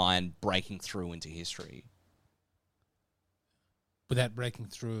the divine breaking through into history. Without breaking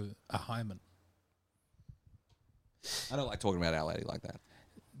through a hymen. I don't like talking about Our Lady like that.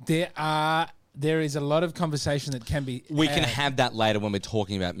 There is a lot of conversation that can be We had. can have that later when we're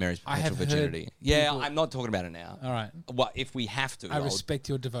talking about Mary's perpetual virginity. Yeah, people- I'm not talking about it now. All right. Well, if we have to, I respect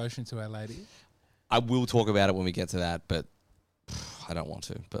your devotion to Our Lady. I will talk about it when we get to that, but I don't want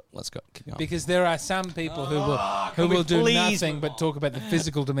to. But let's go. Keep going. Because there are some people who will do nothing but talk about the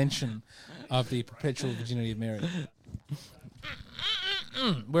physical dimension of the perpetual virginity of Mary.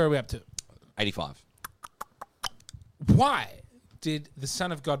 Where are we up to? 85. Why did the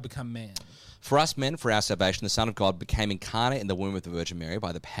Son of God become man? For us men, for our salvation, the Son of God became incarnate in the womb of the Virgin Mary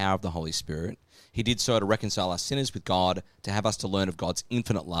by the power of the Holy Spirit. He did so to reconcile us sinners with God, to have us to learn of God's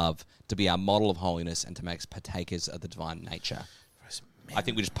infinite love, to be our model of holiness, and to make us partakers of the divine nature. I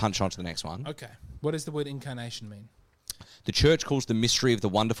think we just punch on to the next one. Okay. What does the word incarnation mean? The Church calls the mystery of the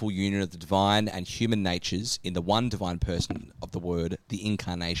wonderful union of the divine and human natures in the one divine person of the Word, the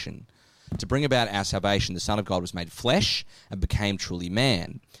Incarnation. To bring about our salvation, the Son of God was made flesh and became truly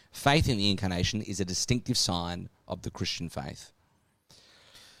man. Faith in the Incarnation is a distinctive sign of the Christian faith.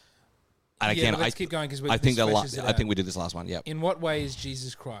 And again, let's keep going because I think we did this last one. Yeah. In what way is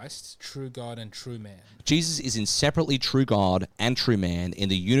Jesus Christ true God and true man? Jesus is inseparably true God and true man in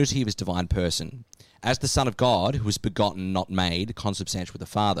the unity of his divine person. As the Son of God, who was begotten, not made, consubstantial with the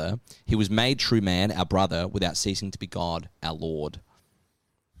Father, he was made true man, our brother, without ceasing to be God, our Lord.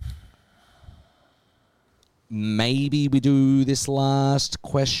 Maybe we do this last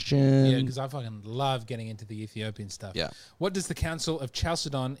question. Yeah, because I fucking love getting into the Ethiopian stuff. Yeah. What does the Council of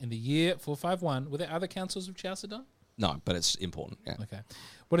Chalcedon in the year 451, were there other councils of Chalcedon? No, but it's important. Yeah. Okay.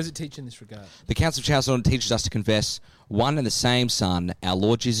 What does it teach in this regard? The Council of Chalcedon teaches us to confess one and the same Son, our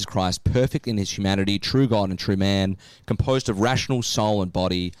Lord Jesus Christ, perfect in his humanity, true God and true man, composed of rational soul and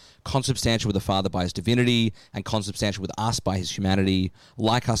body, consubstantial with the Father by his divinity, and consubstantial with us by his humanity,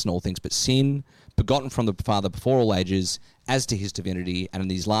 like us in all things but sin, begotten from the Father before all ages, as to his divinity, and in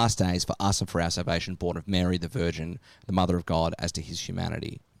these last days for us and for our salvation, born of Mary the Virgin, the Mother of God, as to his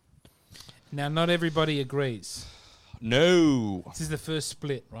humanity. Now, not everybody agrees. No. This is the first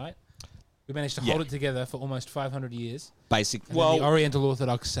split, right? We managed to hold it together for almost 500 years. Basic. And then the Oriental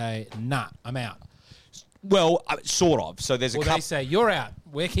Orthodox say, nah, I'm out. Well, sort of. So there's a couple. They say, you're out.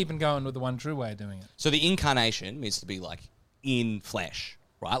 We're keeping going with the one true way of doing it. So the incarnation means to be like in flesh,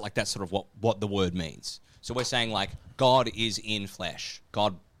 right? Like that's sort of what the word means. So we're saying like God is in flesh.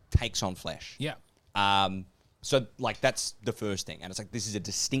 God takes on flesh. Yeah. So like that's the first thing. And it's like this is a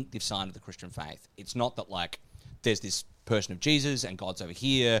distinctive sign of the Christian faith. It's not that like there's this person of Jesus and God's over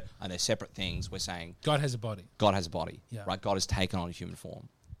here and they're separate things. We're saying God has a body. God has a body, right? God has taken on a human form.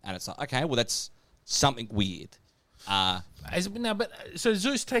 And it's like, okay, well, that's something weird. So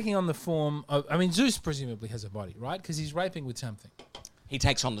Zeus taking on the form of... I mean, Zeus presumably has a body, right? Because he's raping with something. He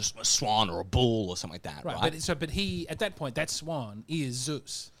takes on a swan or a bull or something like that, right? But he, at that point, that swan is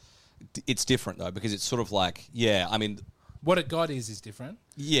Zeus. It's different, though, because it's sort of like, yeah, I mean... What a god is different.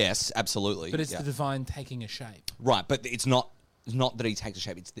 Yes, absolutely. But it's the divine taking a shape. Right, but it's not that he takes a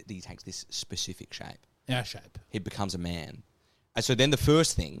shape, it's that he takes this specific shape. Our shape. He becomes a man. And so then the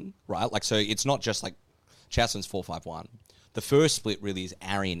first thing, right, like, so it's not just like Chalcedon's 451. The first split really is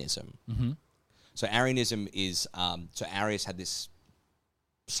Arianism. Mm-hmm. So Arianism is, so Arius had this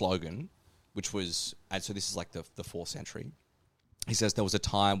slogan, which was, and so this is like the 4th century. He says there was a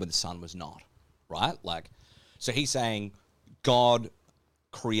time when the sun was not, right? Like, so he's saying God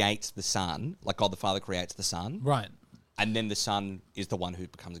creates the sun, like God the Father creates the sun. Right. And then the Son is the one who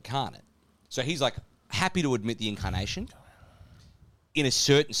becomes incarnate. So he's like happy to admit the incarnation in a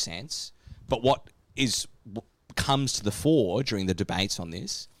certain sense, but what comes to the fore during the debates on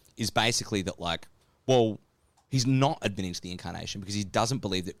this is basically that like, well, he's not admitting to the incarnation because he doesn't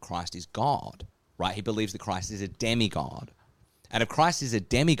believe that Christ is God, right? He believes that Christ is a demigod. And if Christ is a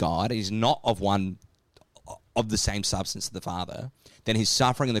demigod, he's not of the same substance as the Father, then his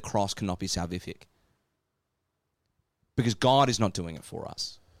suffering on the cross cannot be salvific. Because God is not doing it for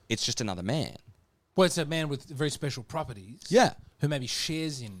us. It's just another man. Well, it's a man with very special properties. Yeah. Who maybe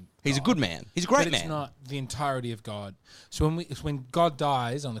shares in He's a good man. He's a great man. But it's not the entirety of God. So when God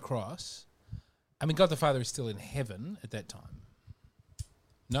dies on the cross, I mean, God the Father is still in heaven at that time.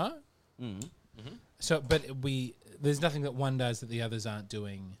 No? Mm-hmm. Mm-hmm. So, but there's nothing that one does that the others aren't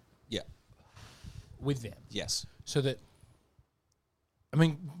doing Yeah. with them. Yes. So that, I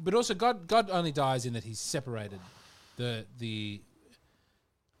mean, but also God only dies in that he's separated the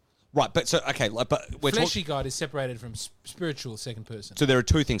Right, but so, okay, but we're fleshy God is separated from spiritual second person. So there are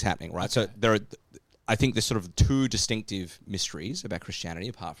two things happening, right? Okay. So there are, I think there's sort of two distinctive mysteries about Christianity,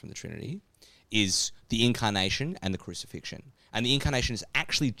 apart from the Trinity, is the incarnation and the crucifixion. And the incarnation is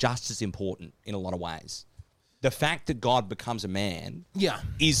actually just as important in a lot of ways. The fact that God becomes a man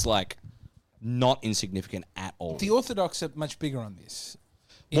is like not insignificant at all. The Orthodox are much bigger on this.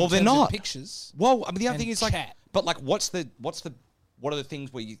 Well, they're not. Pictures. Well, I mean, the other thing is like, chat. but like, what are the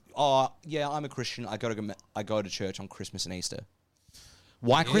things where you? Oh, yeah, I'm a Christian. I go to church on Christmas and Easter.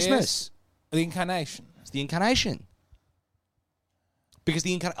 Why Christmas? The incarnation. It's the incarnation. Because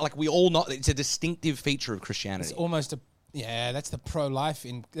like we all know, it's a distinctive feature of Christianity. It's almost that's the pro-life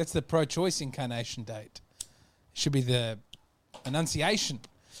that's the pro-choice incarnation date. Should be the Annunciation.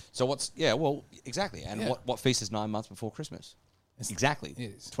 So exactly. And what feast is 9 months before Christmas? Exactly. It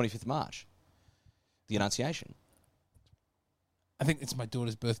is. 25th of March. The Annunciation. I think it's my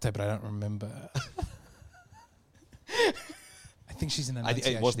daughter's birthday, but I don't remember. I think she's an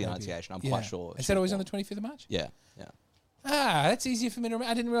Annunciation. It was the Annunciation. I'm quite sure. Is that always on the 25th of March? Yeah. That's easier for me to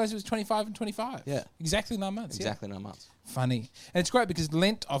remember. I didn't realize it was 25 and 25. Yeah. Exactly 9 months. Exactly 9 months. Funny. And it's great because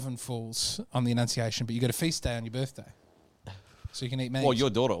Lent often falls on the Annunciation, but you got a feast day on your birthday. So you can eat meat. Well, your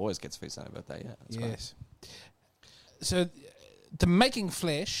daughter always gets a feast on her birthday, yeah. That's yes. Great. So the making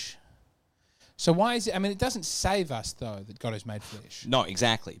flesh... So why is it... I mean, it doesn't save us, though, that God has made flesh. No,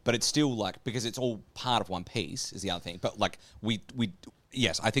 exactly. But it's still like... Because it's all part of one piece is the other thing. But like we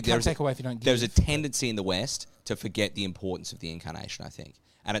yes, I think Can't take away if you don't give. There's a tendency in the West to forget the importance of the incarnation, I think.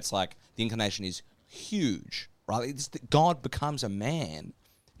 And it's like the incarnation is huge, right? It's that God becomes a man.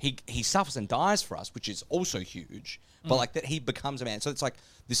 He suffers and dies for us, which is also huge. But like that he becomes a man. So it's like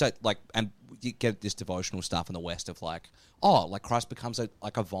this and you get this devotional stuff in the West of like, like Christ becomes a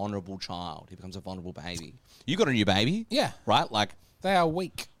vulnerable child. He becomes a vulnerable baby. You got a new baby? Yeah. Right? Like they are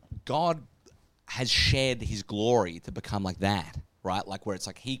weak. God has shared his glory to become like that, right? Like where it's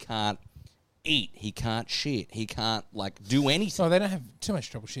like he can't eat, he can't shit, he can't like do anything. So they don't have too much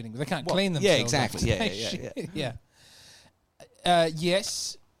trouble shitting. They can't clean themselves. Yeah, exactly. Yeah.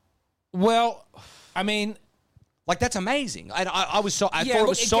 Yes. Well, I mean, like that's amazing. I thought it was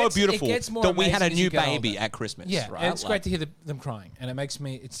so beautiful that we had a new baby at Christmas. Yeah, right? and it's great to hear them crying, and it makes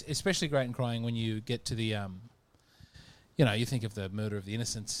me. It's especially great in crying when you get to the, you think of the murder of the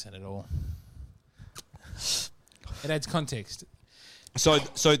innocents and it all. It adds context. So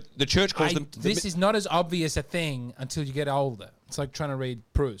the church calls them. This is not as obvious a thing until you get older. It's like trying to read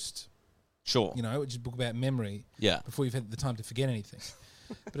Proust. Sure. Which is a book about memory. Yeah. Before you've had the time to forget anything.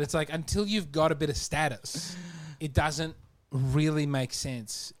 But it's like until you've got a bit of status, it doesn't really make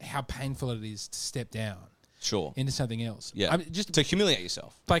sense how painful it is to step down. Sure. Into something else. Yeah. Just to humiliate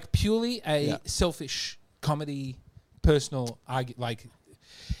yourself. Like purely a selfish comedy, personal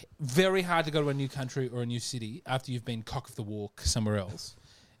very hard to go to a new country or a new city after you've been cock of the walk somewhere else,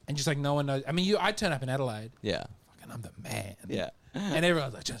 and just like no one knows. I mean, I turn up in Adelaide. Yeah. Fucking, I'm the man. Yeah. And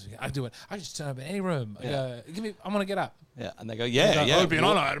everyone's like, I do it. I just turn up in any room. I go, I want to get up. Yeah. And they go, yeah. It would be an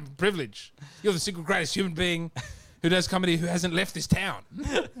honor and a privilege. You're the single greatest human being who does comedy who hasn't left this town.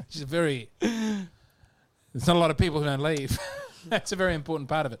 Which is there's not a lot of people who don't leave. That's a very important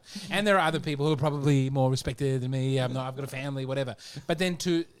part of it. And there are other people who are probably more respected than me. I've got a family, whatever. But then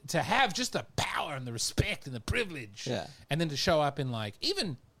to have just the power and the respect and the privilege, and then to show up in like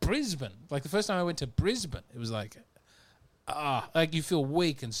even Brisbane. Like the first time I went to Brisbane, it was like, like you feel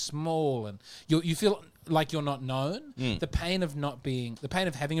weak and small, and you feel like you're not known. The pain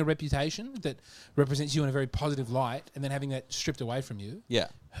of having a reputation that represents you in a very positive light, and then having that stripped away from you,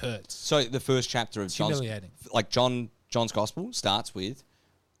 hurts. So the first chapter of John's Gospel starts with,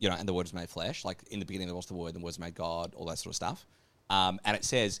 and the Word was made flesh. Like in the beginning there was the Word, and the Word was made God, all that sort of stuff. And it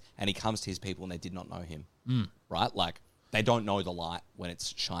says, and he comes to his people, and they did not know him. Right? Like they don't know the light when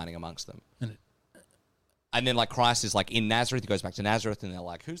it's shining amongst them. And then, like, Christ is, like, in Nazareth. He goes back to Nazareth, and they're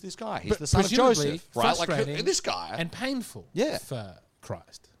like, who's this guy? He's the son of Joseph. Right? Like, this guy. And painful for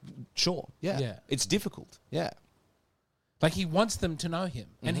Christ. Sure. Yeah. It's difficult. Yeah. Like, he wants them to know him.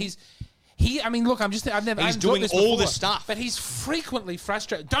 And he's doing all this stuff. But he's frequently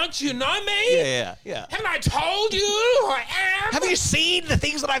frustrated. Don't you know me? Yeah. Haven't I told you who I am? Have you seen the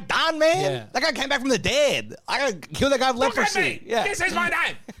things that I've done, man? Yeah. That guy came back from the dead. I gotta kill that guy with leprosy. Look at me. Yeah. This is my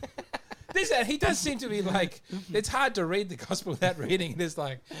name. He does seem to be like, it's hard to read the gospel without reading it. It's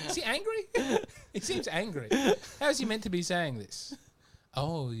like, is he angry? He seems angry. How is he meant to be saying this?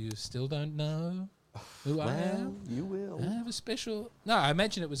 Oh, you still don't know who I am? You will. I have a special... No, I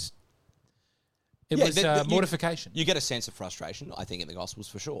imagine it was... mortification. You get a sense of frustration, I think, in the Gospels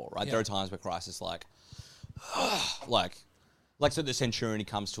for sure, right? Yeah. There are times where Christ is like, so the centurion, he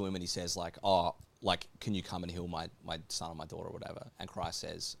comes to him and he says like, oh, like, can you come and heal my son or my daughter or whatever? And Christ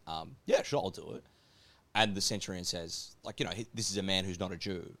says, yeah, sure, I'll do it. And the centurion says, like, you know, this is a man who's not a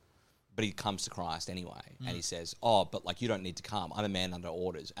Jew, but he comes to Christ anyway. And he says, oh, but like, you don't need to come. I'm a man under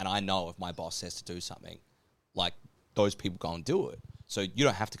orders. And I know if my boss says to do something, like, those people go and do it. So you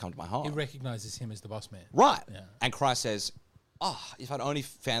don't have to come to my home. He recognizes him as the boss man. Right. Yeah. And Christ says, oh, if I'd only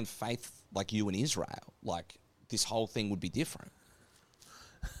found faith like you in Israel, like, this whole thing would be different.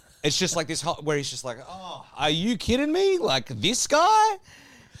 It's just like this whole, where he's just like, oh, are you kidding me? Like, this guy?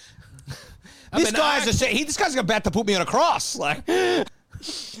 This guy's about to put me on a cross. Like,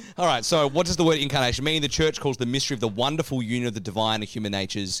 all right, so what does the word incarnation mean? The church calls the mystery of the wonderful union of the divine and human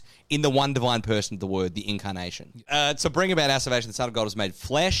natures in the one divine person of the word, the incarnation. To bring about our salvation, the Son of God was made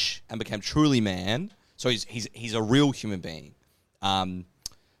flesh and became truly man. So he's a real human being.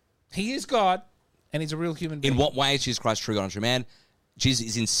 He is God, and he's a real human being. In what way is Jesus Christ true God and true man? Jesus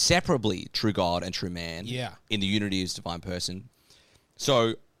is inseparably true God and true man. Yeah. In the unity of his divine person.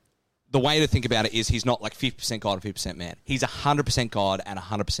 So the way to think about it is he's not like 50% God and 50% man. He's 100% God and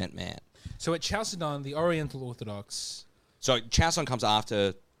 100% man. So at Chalcedon, the Oriental Orthodox... So Chalcedon comes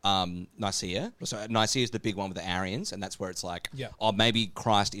after Nicaea. So Nicaea is the big one with the Arians, and that's where it's like, oh, maybe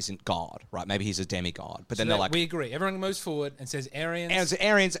Christ isn't God, right? Maybe he's a demigod. But then they're like... We agree. Everyone moves forward and says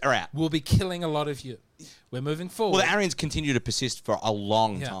Arians are out. Will be killing a lot of you. We're moving forward. Well, the Arians continue to persist for a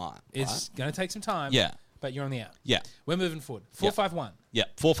long time. It's going to take some time. Yeah. But you're on the out. Yeah. We're moving forward. 451. Yeah.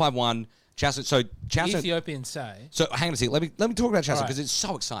 451. Chalcedon. So Chalcedon. Ethiopians say. So hang on a second. Let me talk about Chalcedon because it's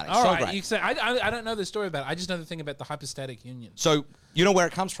so exciting. So great. You say I don't know the story about it. I just know the thing about the hypostatic union. So you know where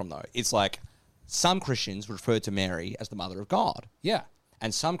it comes from though. It's like some Christians referred to Mary as the mother of God. Yeah.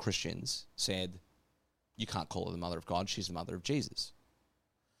 And some Christians said, you can't call her the mother of God. She's the mother of Jesus.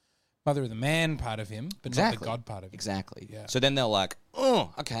 Mother of the man part of him, but not the God part of him. Exactly. Yeah. So then they're like,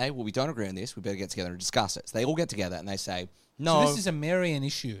 oh, okay, well, we don't agree on this. We better get together and discuss it. So they all get together and they say, no. So this is a Marian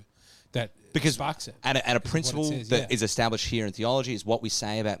issue that sparks it. And a principle that is established here in theology is what we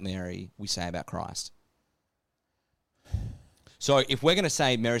say about Mary, we say about Christ. So if we're going to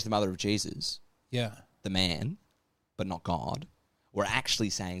say Mary's the mother of Jesus, the man, but not God, we're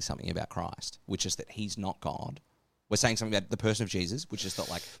actually saying something about Christ, which is that he's not God. We're saying something about the person of Jesus, which is that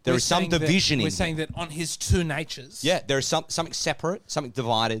like there is some division in him. We're saying that on his two natures. Yeah, there is something separate, something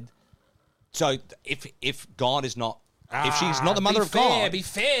divided. So if God is not, if she's not the mother of God. Be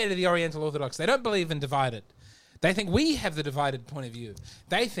fair to the Oriental Orthodox. They don't believe in divided. They think we have the divided point of view.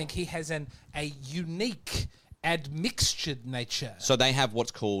 They think he has a unique admixtured nature. So they have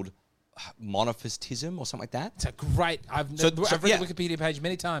what's called monophysitism or something like that. It's a great... I've read the Wikipedia page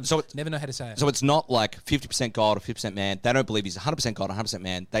many times. So never know how to say it. So it's not like 50% God or 50% man. They don't believe he's 100% God or 100%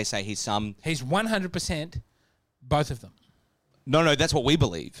 man. They say he's 100% both of them. No, that's what we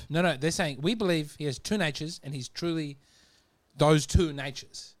believe. No, they're saying we believe he has two natures and he's truly those two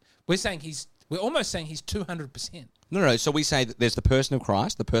natures. We're almost saying he's 200%. No. So we say that there's the person of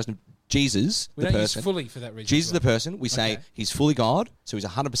Christ, the person of Jesus. We don't use fully for that reason. Jesus is the person. We say he's fully God, so he's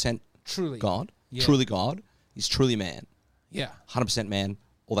 100% truly God, truly God. He's truly man. Yeah. 100% man,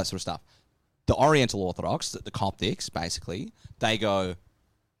 all that sort of stuff. The Oriental Orthodox, the Coptics, basically, they go,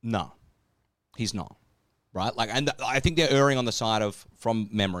 no, he's not. Right? Like, and I think they're erring on the side of, from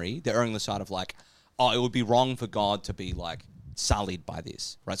memory, they're erring on the side of like, oh, it would be wrong for God to be like sullied by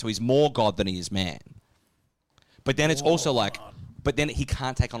this. Right? So he's more God than he is man. But then it's also like, but then he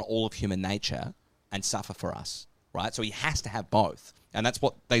can't take on all of human nature and suffer for us. Right? So he has to have both. And that's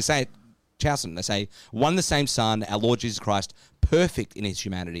what they say at Chalcedon. They say, one and the same Son, our Lord Jesus Christ, perfect in his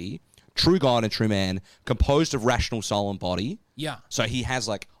humanity, true God and true man, composed of rational soul and body. Yeah. So he has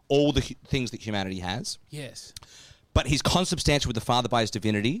like all the things that humanity has. Yes. But he's consubstantial with the Father by his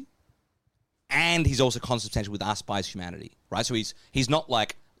divinity, and he's also consubstantial with us by his humanity. Right? So he's not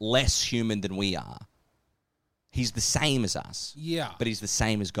like less human than we are. He's the same as us. Yeah. But he's the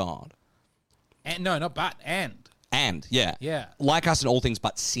same as God. And no, not but, and. And, yeah. Yeah. Like us in all things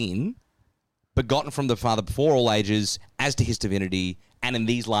but sin, begotten from the Father before all ages, as to his divinity, and in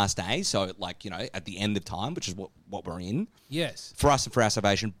these last days, so like, you know, at the end of time, which is what we're in. Yes. For us and for our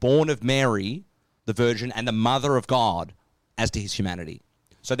salvation, born of Mary, the Virgin, and the Mother of God, as to his humanity.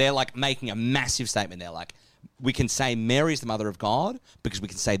 So they're like making a massive statement there, like, we can say Mary is the mother of God because we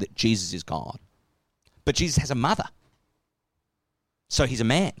can say that Jesus is God. But Jesus has a mother. So he's a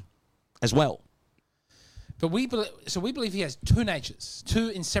man as well. But we believe he has two natures, two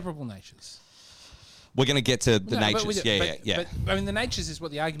inseparable natures. We're going to get to the natures. But I mean, the natures is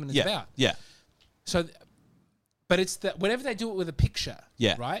what the argument is about. Yeah. So, but it's that whenever they do it with a picture,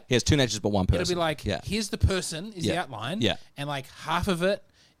 right? He has two natures, but one person. It'll be like, here's the person, is the outline, and like half of it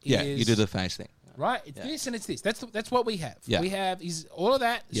is... you do the face thing. Right? It's this and it's this. That's what we have. Yeah. We have is all of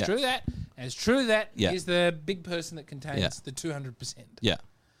that, is true that, and it's true that is the big person that contains the 200%. Yeah.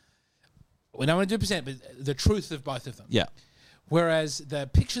 We don't want to do percent, but the truth of both of them. Yeah. Whereas the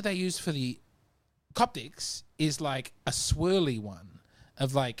picture they use for the Coptics is like a swirly one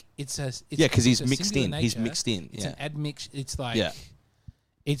of like because he's mixed in. He's mixed in. It's an admix. It's like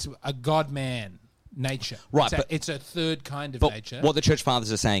it's a God-man nature. Right, it's a third kind of nature. What the church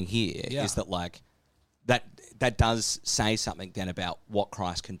fathers are saying here is that like that does say something then about what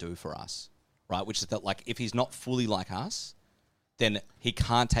Christ can do for us, right? Which is that like if he's not fully like us, then he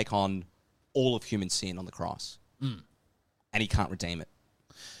can't take on all of human sin on the cross, and he can't redeem it.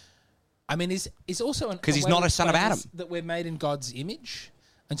 I mean, is also because he's not a son of Adam. That we're made in God's image,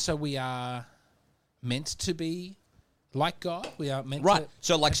 and so we are meant to be like God. We are meant right.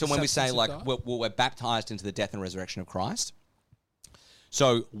 To so when we say like we're baptized into the death and resurrection of Christ,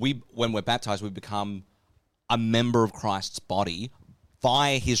 so when we're baptized, we become a member of Christ's body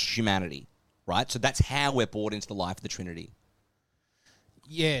via his humanity, right? So that's how we're brought into the life of the Trinity.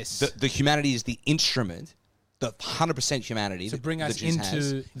 Yes. The humanity is the instrument, the 100% humanity to bring us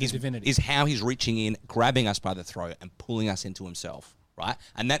into the divinity. Is how he's reaching in, grabbing us by the throat and pulling us into himself, right?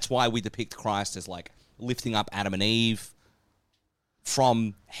 And that's why we depict Christ as like lifting up Adam and Eve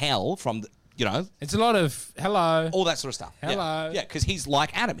from hell, It's a lot of hello. All that sort of stuff. Hello. Yeah, because he's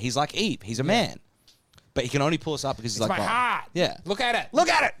like Adam. He's like Eve. He's a man. But he can only pull us up because he's it's like my God. heart. Yeah. Look at it. Look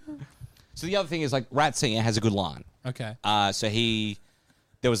at it. So the other thing is like Ratzinger has a good line. Okay.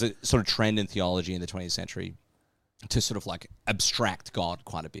 There was a sort of trend in theology in the 20th century to sort of like abstract God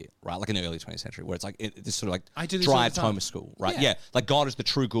quite a bit, right? Like in the early 20th century, where it's like this sort of like dry Thomas school, right? Yeah, like God is the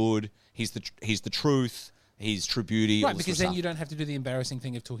true good. He's the truth. He's true beauty. Right, because then you don't have to do the embarrassing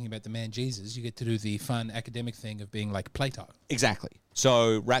thing of talking about the man Jesus. You get to do the fun academic thing of being like Plato. Exactly.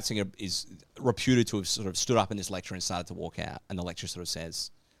 So Ratzinger is reputed to have sort of stood up in this lecture and started to walk out, and the lecturer sort of says,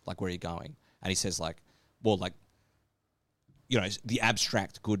 like, "Where are you going?" And he says, like, "Well, like, the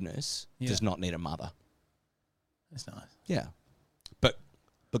abstract goodness does not need a mother." That's nice. Yeah.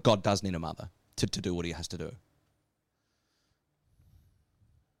 But God does need a mother to do what he has to do.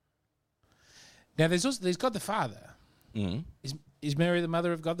 Now, there's God the Father. Mm. Is Mary the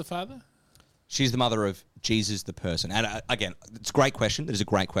mother of God the Father? She's the mother of Jesus the person. And again, it's a great question. It is a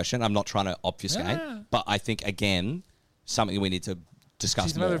great question. I'm not trying to obfuscate. But I think, again, something we need to discuss more.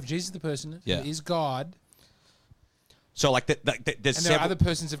 She's the mother of Jesus the person. Yeah. Who is God. So, like, there's and there are other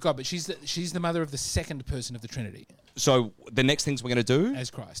persons of God, but she's the mother of the second person of the Trinity. So the next things we're going to do as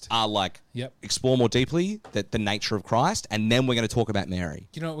Christ are like explore more deeply the nature of Christ, and then we're going to talk about Mary.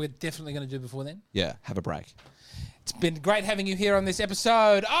 Do you know what we're definitely going to do before then? Yeah, have a break. It's been great having you here on this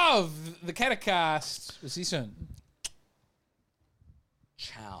episode of the Catechast. We'll see you soon.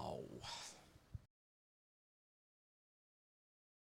 Ciao.